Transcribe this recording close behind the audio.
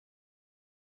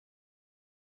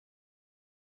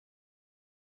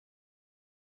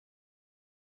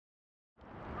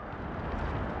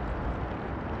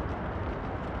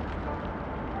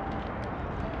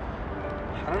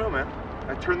I don't know, man.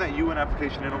 I turned that UN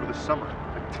application in over the summer,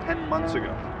 like 10 months ago.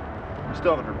 I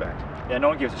still haven't heard back. Yeah, no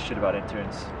one gives a shit about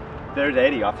interns. The other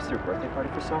day, the office threw a birthday party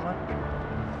for someone.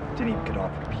 Didn't even get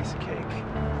offered a piece of cake.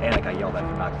 And I got yelled at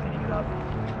for not cleaning it up.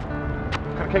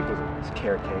 What kind of cake was it? It's a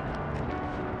carrot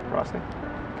cake. Frosting?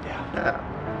 Yeah.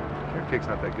 Yeah. Carrot cake's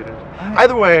not that good, is it?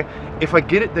 Either way, if I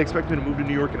get it, they expect me to move to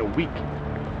New York in a week.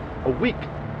 A week.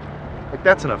 Like,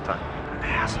 that's enough time.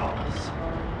 Assholes.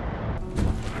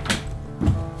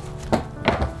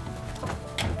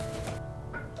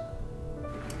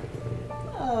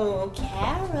 Oh,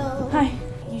 Carol. Hi.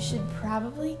 You should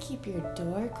probably keep your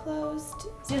door closed.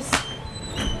 Just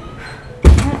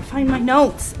can't find my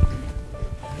notes.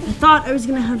 I thought I was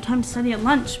gonna have time to study at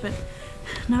lunch, but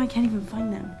now I can't even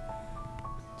find them.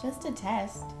 Just a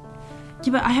test.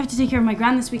 Yeah, but I have to take care of my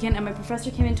grand this weekend, and my professor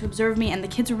came in to observe me, and the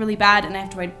kids were really bad, and I have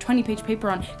to write a 20-page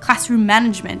paper on classroom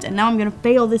management, and now I'm gonna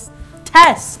fail this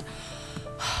test.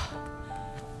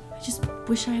 I just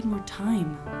wish I had more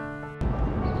time.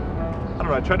 I don't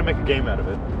know, I tried to make a game out of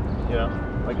it, you know,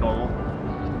 like normal,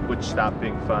 which stopped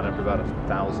being fun after about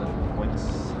 1,000 points.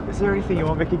 Is there anything you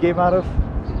won't make a game out of?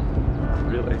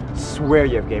 Really? Swear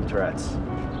you have game Tourette's.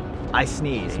 I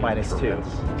sneeze, Game -2. Tourette's.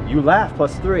 You laugh,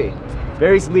 +3.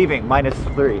 Barry's leaving,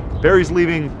 -3. Barry's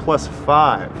leaving,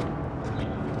 +5.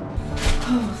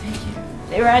 Oh, thank you.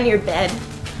 They were on your bed.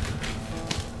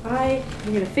 I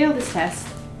am gonna fail this test,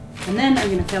 and then I'm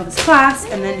gonna fail this class,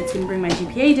 and then it's gonna bring my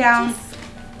GPA down.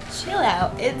 Just chill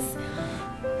out. It's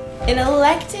an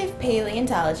elective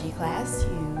paleontology class.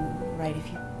 You write a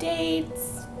few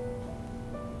dates,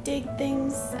 dig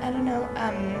things, I don't know,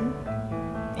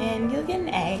 and you'll get an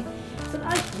A. But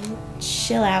I can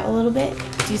chill out a little bit,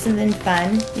 do something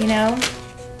fun, you know,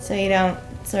 so you don't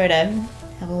sort of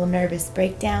have a little nervous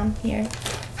breakdown here.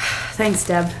 Thanks,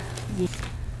 Deb.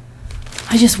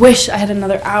 I just wish I had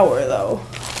another hour, though.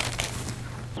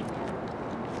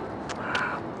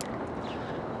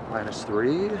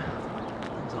 -3.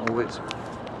 It's always.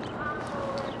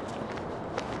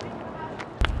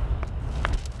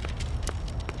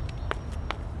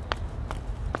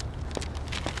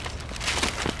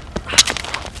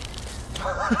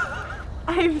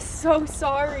 I'm so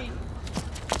sorry.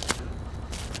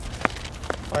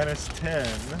 -10.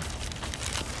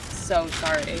 So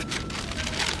sorry.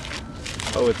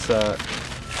 Oh, it's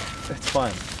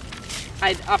fine.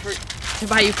 I'd offer to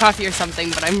buy you coffee or something,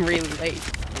 but I'm really late.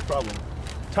 No problem.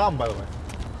 Tom, by the way.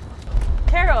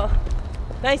 Carol,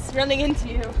 nice running into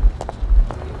you.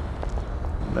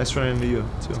 Nice running into you,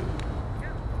 too.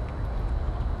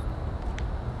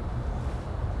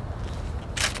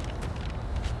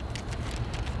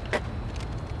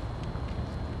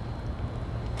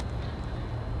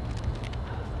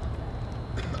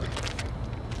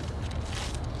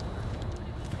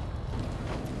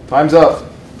 Time's up.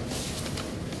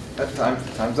 That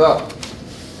time's up.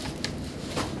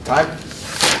 Time.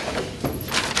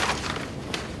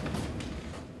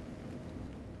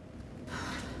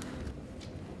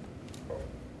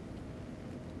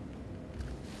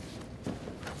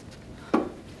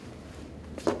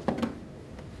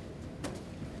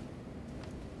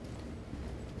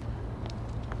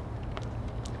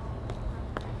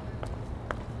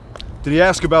 Did he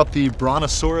ask about the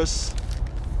Brontosaurus?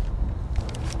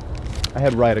 I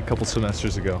had Wright a couple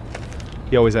semesters ago.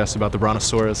 He always asked about the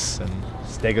Brontosaurus and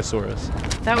Stegosaurus.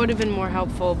 That would have been more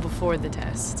helpful before the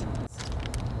test.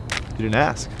 You didn't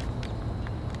ask.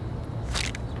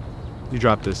 You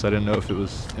dropped this. I didn't know if it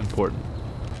was important.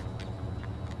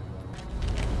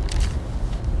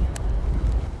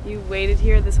 You waited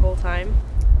here this whole time?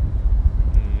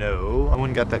 No, I went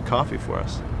and got that coffee for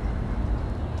us.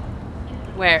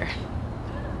 Where?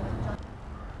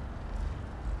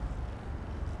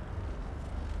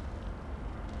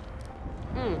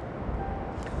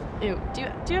 Ew, do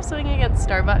you have something against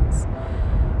Starbucks?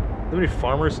 How many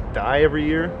farmers die every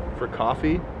year for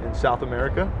coffee in South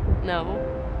America? No.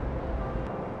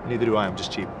 Neither do I. I'm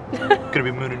just cheap. Gonna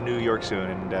be moving to New York soon,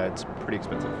 and it's pretty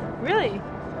expensive. Really?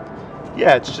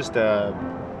 Yeah, it's just a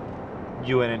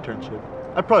UN internship.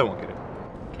 I probably won't get it.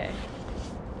 Okay.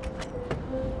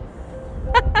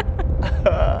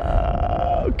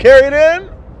 Carry it in.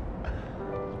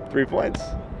 3 points.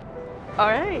 All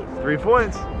right. 3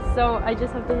 points. So I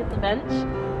just have to hit the bench?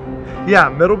 Yeah,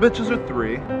 middle benches are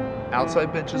 3.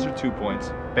 Outside benches are 2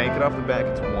 points. Bank it off the back,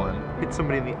 it's 1. Hit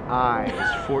somebody in the eye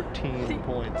is 14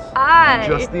 points. Eye.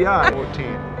 Just the eye,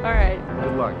 14. All right.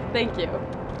 Good luck. Thank you.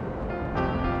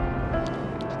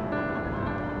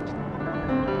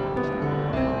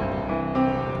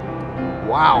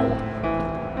 Wow.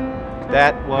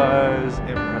 That was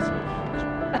impressive.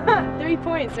 3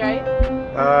 points, right?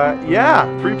 Yeah,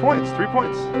 3 points, 3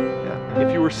 points. Yeah.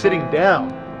 If you were sitting down,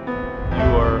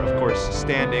 you are, of course,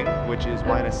 standing, which is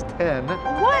 -10,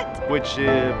 What? which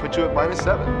puts you at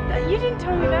 -7. You didn't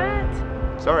tell me that.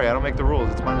 Sorry, I don't make the rules.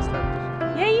 It's -10.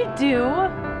 Yeah, you do.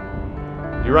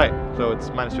 You're right. So it's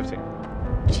 -15.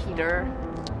 Cheater.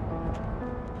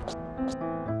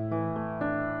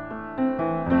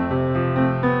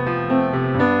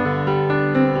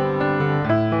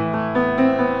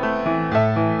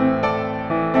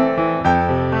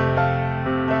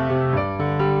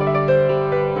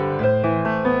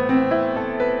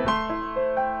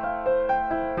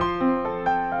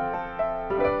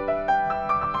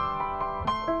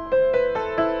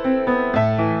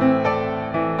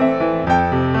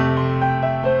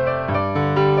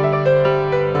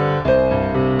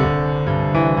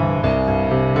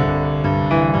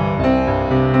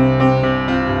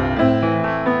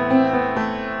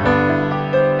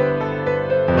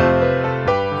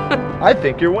 I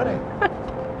think you're winning.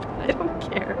 I don't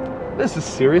care. This is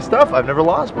serious stuff. I've never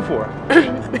lost before.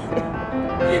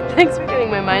 Thanks for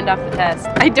getting my mind off the test.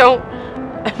 I don't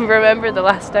remember the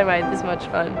last time I had this much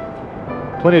fun.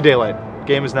 Plenty of daylight.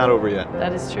 Game is not over yet.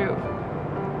 That is true.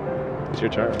 It's your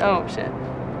turn. Oh, shit.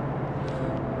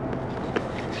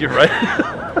 You're right.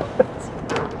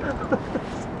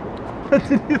 That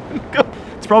didn't even go.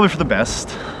 It's probably for the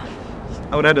best.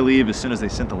 I would have had to leave as soon as they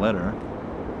sent the letter.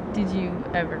 Did you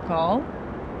ever call?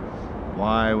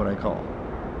 Why would I call?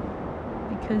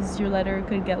 Because your letter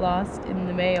could get lost in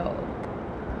the mail.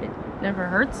 It never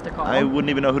hurts to call. I wouldn't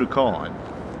even know who to call.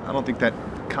 I don't think that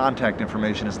contact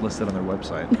information is listed on their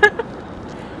website.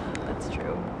 That's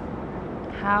true.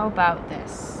 How about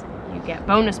this? You get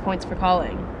bonus points for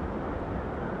calling.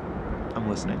 I'm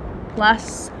listening.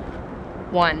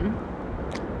 +1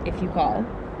 if you call.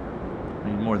 I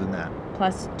need more than that.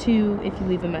 +2 if you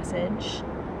leave a message.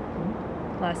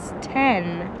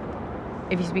 +10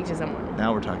 if you speak to someone.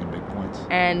 Now we're talking big points.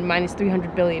 And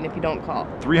 -300 billion if you don't call.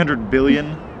 300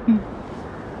 billion?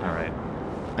 All right.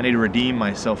 I need to redeem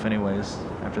myself anyways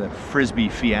after that Frisbee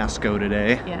fiasco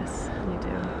today. Yes, you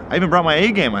do. I even brought my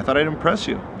A game. I thought I'd impress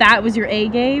you. That was your A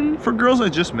game? For girls I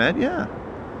just met, yeah.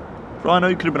 For all I know,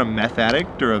 you could have been a meth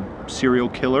addict or a serial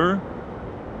killer,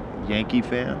 Yankee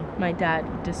fan. My dad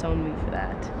would disown me for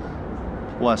that.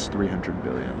 Plus 300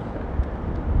 billion.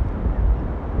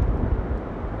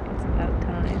 It's about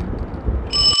time.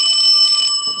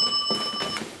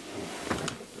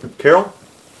 Carol?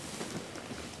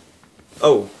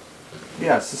 Oh,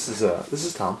 yes. This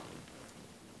is Tom.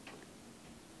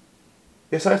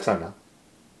 Yes, I have time now.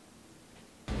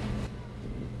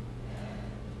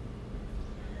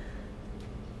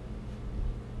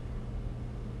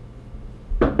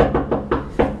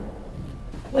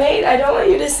 Wait, I don't want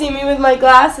you to see me with my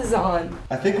glasses on.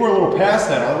 I think we're a little past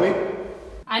that, aren't we?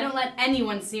 I don't let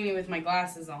anyone see me with my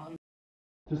glasses on.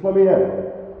 Just let me in.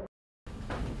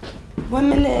 1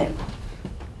 minute.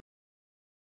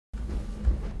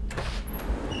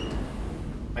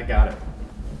 I got it.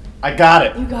 I got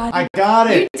it. You got it. I got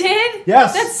it. You did?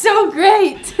 Yes. That's so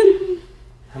great.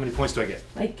 How many points do I get?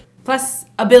 Like, plus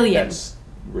a billion. That's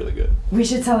really good. We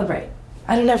should celebrate.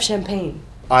 I don't have champagne.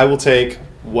 I will take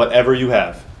whatever you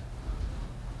have.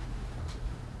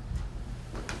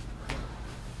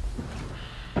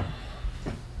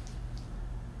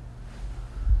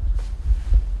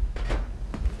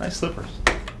 Nice slippers.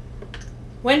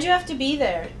 When do you have to be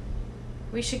there?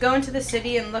 We should go into the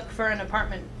city and look for an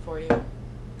apartment for you.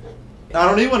 I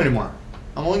don't need one anymore.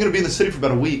 I'm only going to be in the city for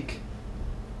about a week.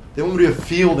 They want me to be a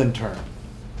field intern.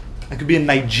 I could be in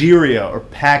Nigeria or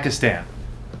Pakistan.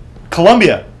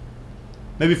 Colombia.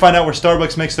 Maybe find out where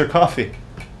Starbucks makes their coffee.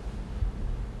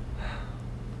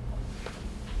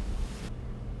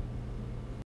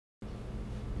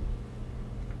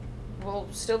 We'll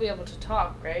still be able to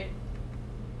talk, right?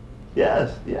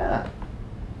 Yes, yeah.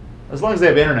 As long as they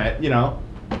have internet, you know.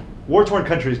 War-torn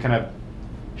countries can have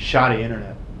shoddy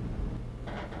internet.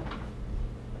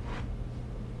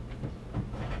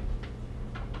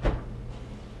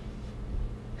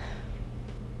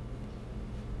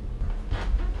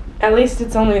 At least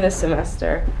it's only this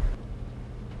semester.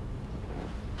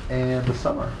 And the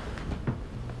summer.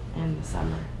 And the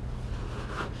summer.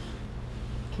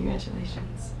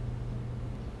 Congratulations.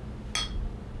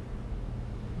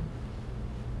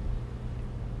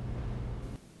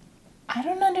 I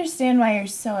don't understand why you're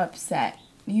so upset.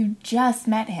 You just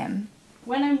met him.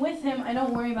 When I'm with him, I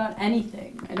don't worry about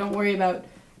anything. I don't worry about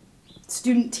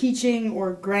student teaching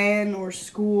or gran or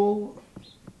school.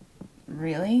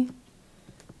 Really?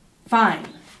 Fine.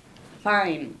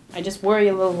 Fine. I just worry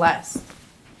a little less.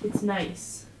 It's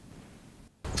nice.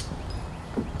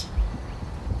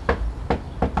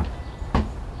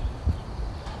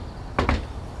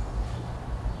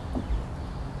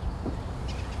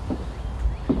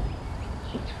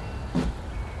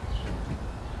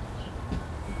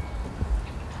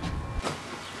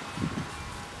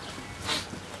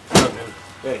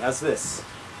 how's this?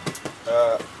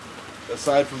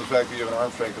 Aside from the fact that you have an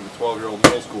arm strength of a 12-year-old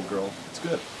middle school girl, it's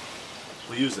good.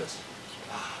 We'll use this.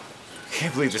 I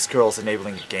can't believe this girl's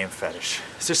enabling a game fetish.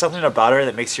 Is there something about her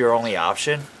that makes you your only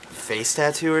option? A face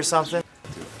tattoo or something?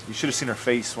 You should have seen her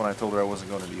face when I told her I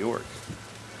wasn't going to New York.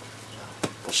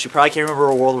 She probably can't remember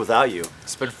a world without you.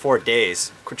 It's been 4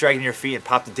 days. Quit dragging your feet and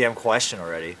pop the damn question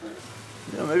already.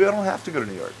 You know, maybe I don't have to go to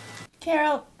New York.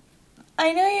 Carol,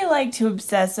 I know you like to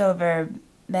obsess over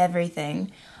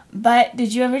everything, but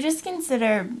did you ever just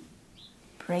consider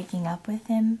breaking up with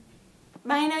him?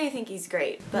 I know you think he's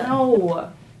great, but...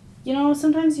 No. You know,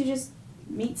 sometimes you just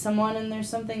meet someone and there's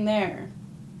something there.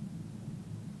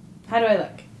 How do I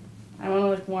look? I want to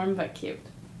look warm but cute.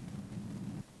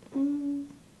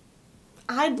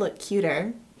 I'd look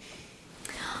cuter.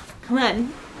 Come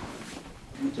on.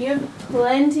 You have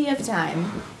plenty of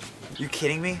time. You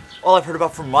kidding me? All I've heard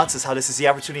about for months is how this is the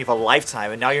opportunity of a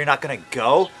lifetime, and now you're not gonna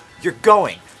go? You're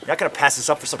going. You're not gonna pass this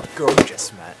up for some girl you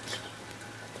just met.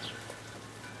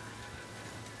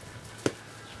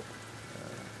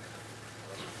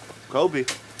 Kobe.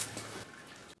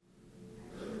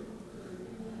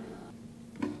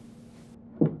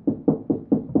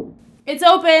 It's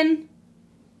open!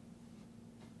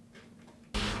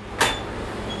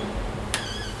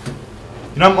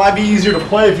 You know, it might be easier to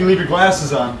play if you leave your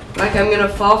glasses on. Like I'm gonna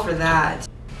fall for that.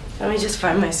 Let me just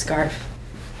find my scarf.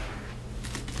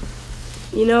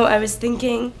 You know, I was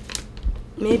thinking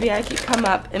maybe I could come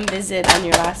up and visit on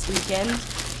your last weekend.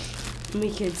 We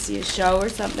could see a show or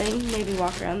something, maybe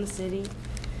walk around the city.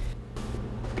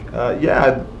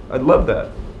 Yeah, I'd love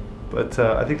that. But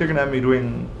I think they're going to have me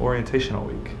doing orientation all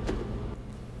week.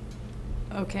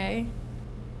 Okay.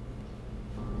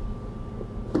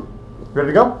 Ready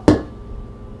to go?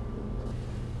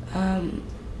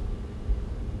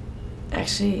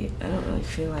 Actually, I don't really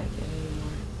feel like it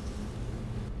anymore.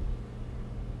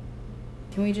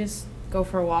 Can we just go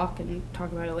for a walk and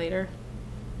talk about it later?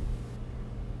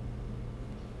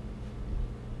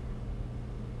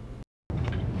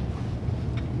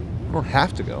 I don't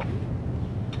have to go.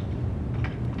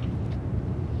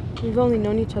 We've only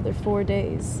known each other 4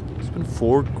 days. It's been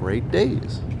 4 great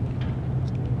days.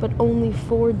 But only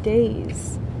 4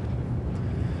 days.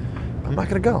 I'm not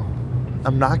going to go.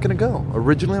 I'm not gonna go.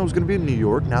 Originally, I was gonna be in New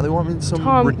York. Now they want me in some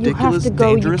Tom, ridiculous, you have to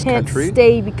go. dangerous You can't country.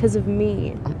 stay because of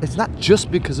me. It's not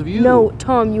just because of you. No,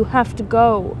 Tom, you have to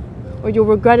go, or you'll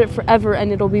regret it forever,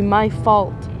 and it'll be my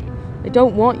fault. I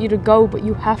don't want you to go, but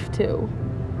you have to.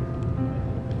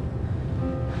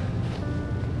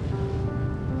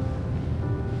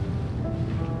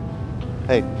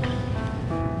 Hey,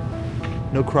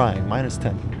 no crying.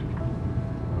 -10.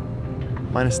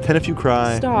 -10 if you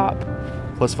cry. Stop.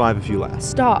 +5 if you laugh.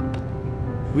 Stop.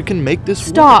 We can make this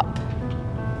Stop. work.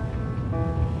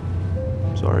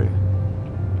 Sorry.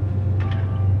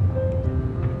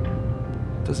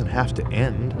 It doesn't have to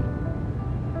end.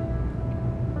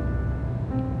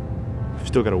 We've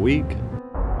still got a week.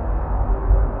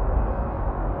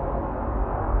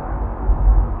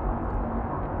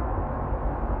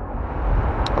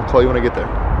 I'll call you when I get there.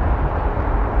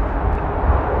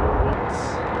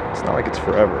 It's not like it's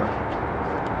forever.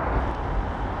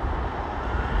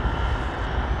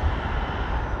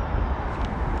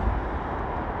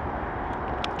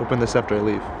 Open this after I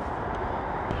leave.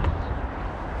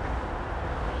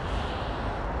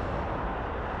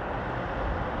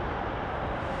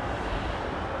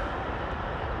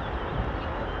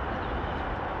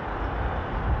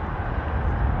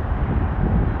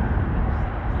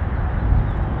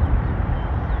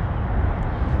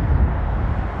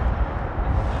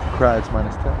 Cry, it's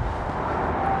 -10.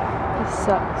 This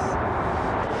sucks.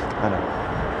 I know.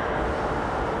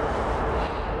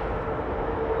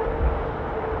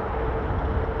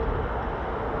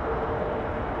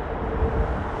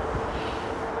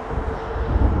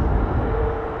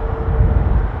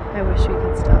 I wish we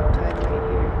could stop time right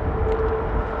here.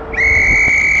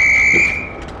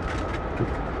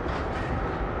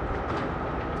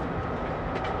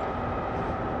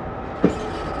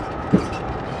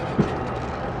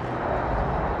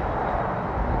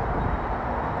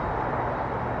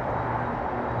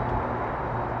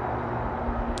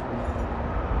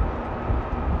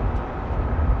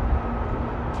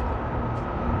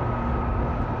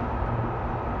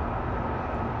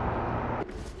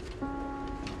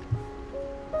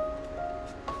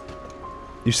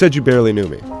 You said you barely knew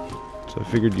me, so I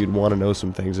figured you'd want to know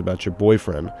some things about your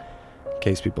boyfriend, in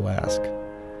case people ask.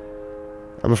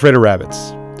 I'm afraid of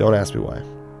rabbits. Don't ask me why.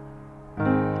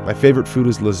 My favorite food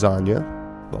is lasagna,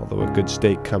 although a good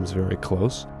steak comes very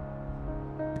close.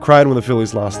 I cried when the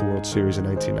Phillies lost the World Series in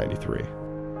 1993.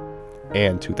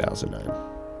 and 2009.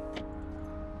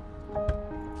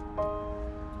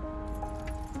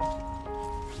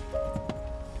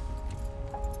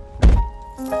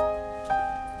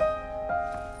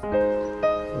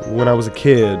 When I was a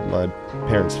kid, my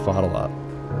parents fought a lot,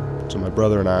 so my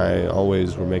brother and I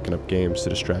always were making up games to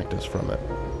distract us from it.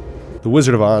 The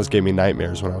Wizard of Oz gave me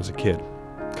nightmares when I was a kid.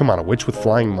 Come on, a witch with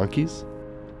flying monkeys?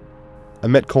 I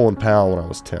met Colin Powell when I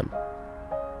was 10.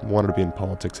 I wanted to be in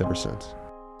politics ever since.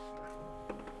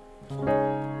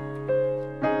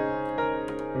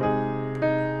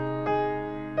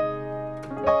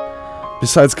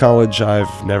 Besides college,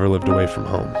 I've never lived away from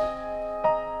home.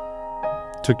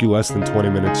 It took you less than 20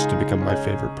 minutes to become my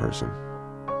favorite person.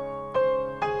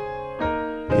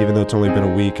 Even though it's only been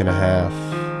a week and a half,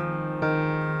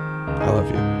 I love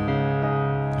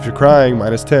you. If you're crying,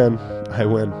 -10, I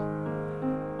win.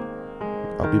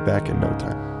 I'll be back in no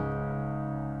time.